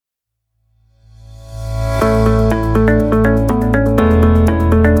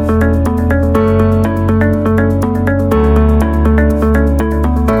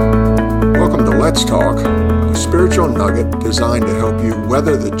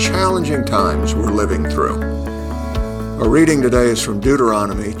challenging times we're living through. Our reading today is from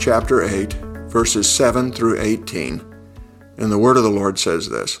Deuteronomy chapter 8, verses 7 through 18, and the word of the Lord says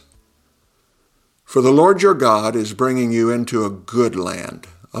this: For the Lord your God is bringing you into a good land,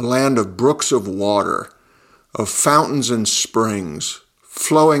 a land of brooks of water, of fountains and springs,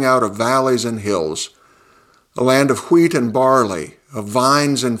 flowing out of valleys and hills, a land of wheat and barley, of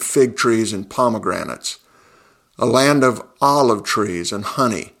vines and fig trees and pomegranates, a land of olive trees and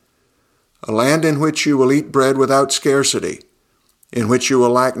honey, a land in which you will eat bread without scarcity, in which you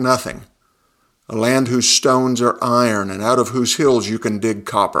will lack nothing, a land whose stones are iron and out of whose hills you can dig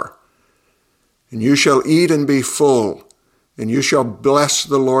copper. And you shall eat and be full, and you shall bless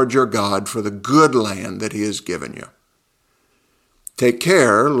the Lord your God for the good land that he has given you. Take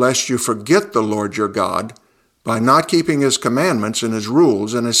care lest you forget the Lord your God by not keeping his commandments and his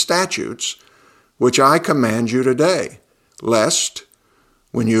rules and his statutes, which I command you today, lest,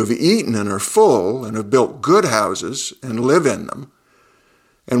 when you have eaten and are full and have built good houses and live in them,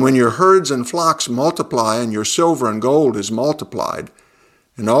 and when your herds and flocks multiply and your silver and gold is multiplied,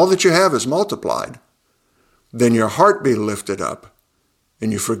 and all that you have is multiplied, then your heart be lifted up,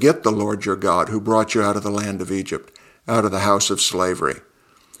 and you forget the Lord your God who brought you out of the land of Egypt, out of the house of slavery,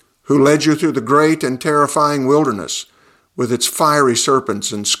 who led you through the great and terrifying wilderness with its fiery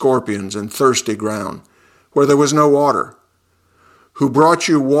serpents and scorpions and thirsty ground, where there was no water, who brought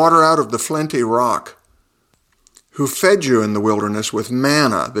you water out of the flinty rock, who fed you in the wilderness with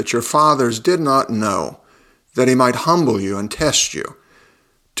manna that your fathers did not know, that he might humble you and test you,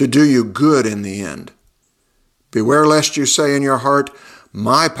 to do you good in the end. Beware lest you say in your heart,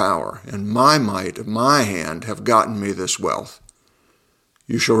 My power and my might of my hand have gotten me this wealth.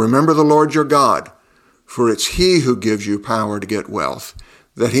 You shall remember the Lord your God, for it's he who gives you power to get wealth,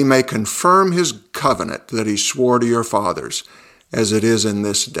 that he may confirm his covenant that he swore to your fathers, as it is in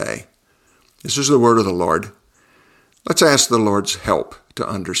this day. This is the word of the Lord. Let's ask the Lord's help to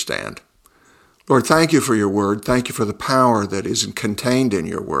understand. Lord, thank you for your word. Thank you for the power that is contained in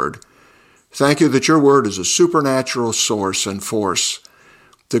your word. Thank you that your word is a supernatural source and force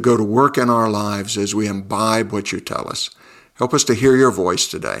to go to work in our lives as we imbibe what you tell us. Help us to hear your voice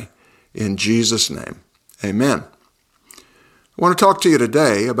today. In Jesus' name, amen. I want to talk to you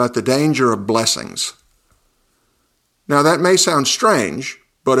today about the danger of blessings. Now, that may sound strange,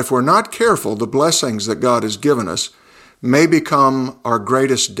 but if we're not careful, the blessings that God has given us may become our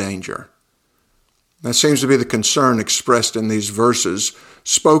greatest danger. That seems to be the concern expressed in these verses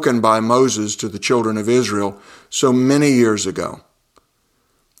spoken by Moses to the children of Israel so many years ago.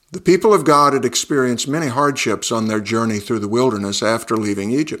 The people of God had experienced many hardships on their journey through the wilderness after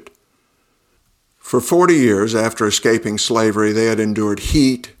leaving Egypt. For 40 years after escaping slavery, they had endured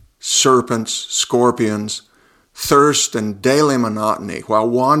heat, serpents, scorpions, thirst, and daily monotony while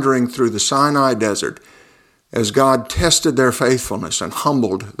wandering through the Sinai desert as God tested their faithfulness and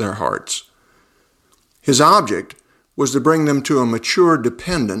humbled their hearts. His object was to bring them to a mature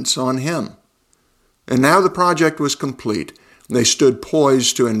dependence on him. And now the project was complete. They stood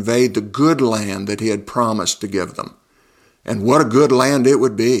poised to invade the good land that he had promised to give them. And what a good land it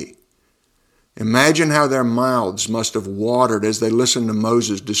would be. Imagine how their mouths must have watered as they listened to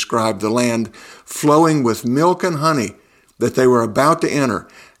Moses describe the land flowing with milk and honey that they were about to enter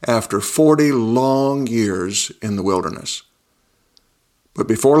after 40 long years in the wilderness. But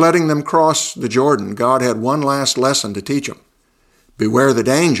before letting them cross the Jordan, God had one last lesson to teach them. Beware the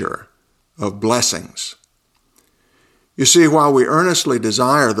danger of blessings. You see, while we earnestly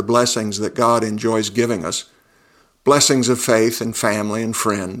desire the blessings that God enjoys giving us, blessings of faith and family and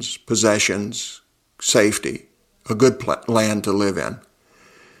friends, possessions, safety, a good land to live in,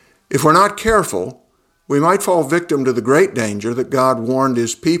 if we're not careful, we might fall victim to the great danger that God warned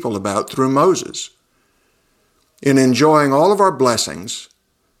his people about through Moses. In enjoying all of our blessings,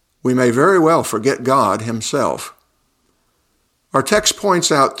 we may very well forget God himself. Our text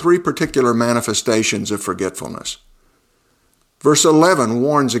points out three particular manifestations of forgetfulness. Verse 11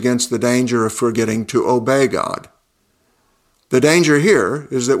 warns against the danger of forgetting to obey God. The danger here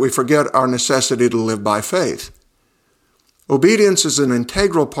is that we forget our necessity to live by faith. Obedience is an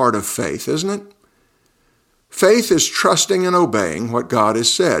integral part of faith, isn't it? Faith is trusting and obeying what God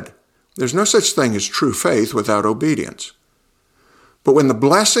has said. There's no such thing as true faith without obedience. But when the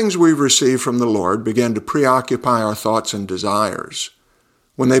blessings we receive from the Lord begin to preoccupy our thoughts and desires,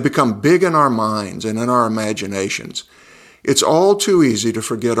 when they become big in our minds and in our imaginations, it's all too easy to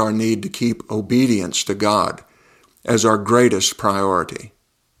forget our need to keep obedience to God as our greatest priority.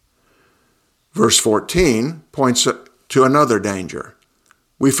 Verse 14 points to another danger.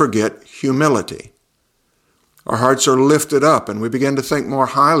 We forget humility. Our hearts are lifted up and we begin to think more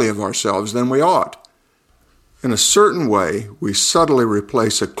highly of ourselves than we ought. In a certain way, we subtly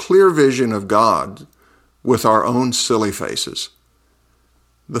replace a clear vision of God with our own silly faces.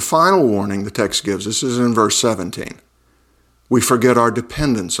 The final warning the text gives us is in verse 17. We forget our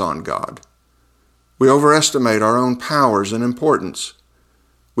dependence on God. We overestimate our own powers and importance.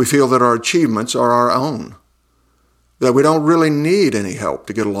 We feel that our achievements are our own, that we don't really need any help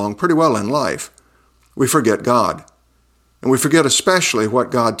to get along pretty well in life. We forget God. And we forget especially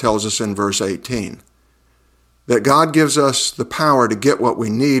what God tells us in verse 18, that God gives us the power to get what we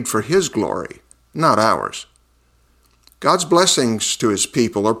need for His glory, not ours. God's blessings to His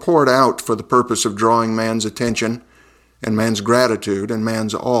people are poured out for the purpose of drawing man's attention and man's gratitude and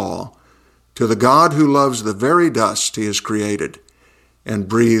man's awe to the God who loves the very dust He has created and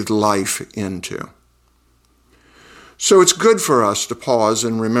breathed life into. So it's good for us to pause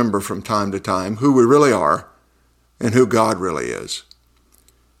and remember from time to time who we really are and who God really is.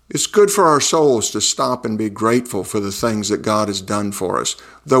 It's good for our souls to stop and be grateful for the things that God has done for us,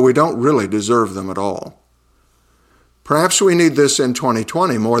 though we don't really deserve them at all. Perhaps we need this in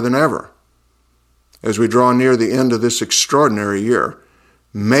 2020 more than ever. As we draw near the end of this extraordinary year,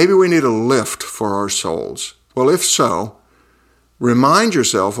 maybe we need a lift for our souls. Well, if so, remind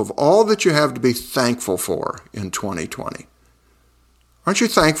yourself of all that you have to be thankful for in 2020. Aren't you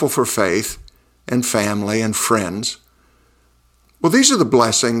thankful for faith and family and friends? Well, these are the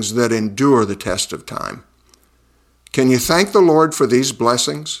blessings that endure the test of time. Can you thank the Lord for these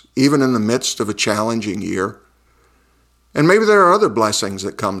blessings, even in the midst of a challenging year? And maybe there are other blessings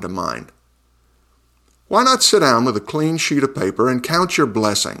that come to mind. Why not sit down with a clean sheet of paper and count your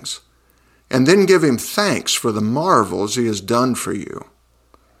blessings, and then give Him thanks for the marvels He has done for you?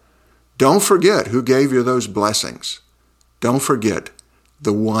 Don't forget who gave you those blessings. Don't forget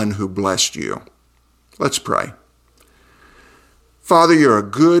the one who blessed you. Let's pray. Father, You're a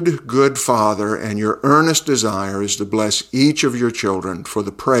good, good Father, and Your earnest desire is to bless each of Your children for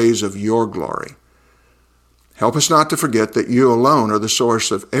the praise of Your glory. Help us not to forget that You alone are the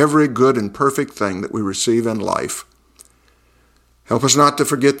source of every good and perfect thing that we receive in life. Help us not to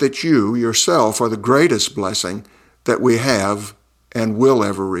forget that You, Yourself, are the greatest blessing that we have and will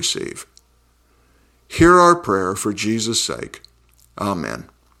ever receive. Hear our prayer for Jesus' sake. Amen.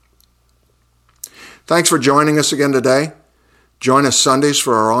 Thanks for joining us again today. Join us Sundays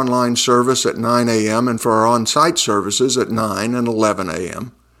for our online service at 9 a.m. and for our on-site services at 9 and 11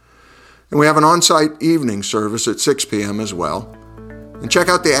 a.m. And we have an on-site evening service at 6 p.m. as well. And check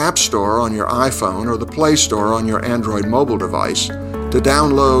out the App Store on your iPhone or the Play Store on your Android mobile device to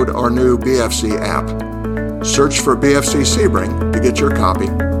download our new BFC app. Search for BFC Sebring to get your copy.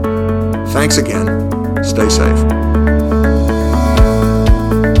 Thanks again. Stay safe.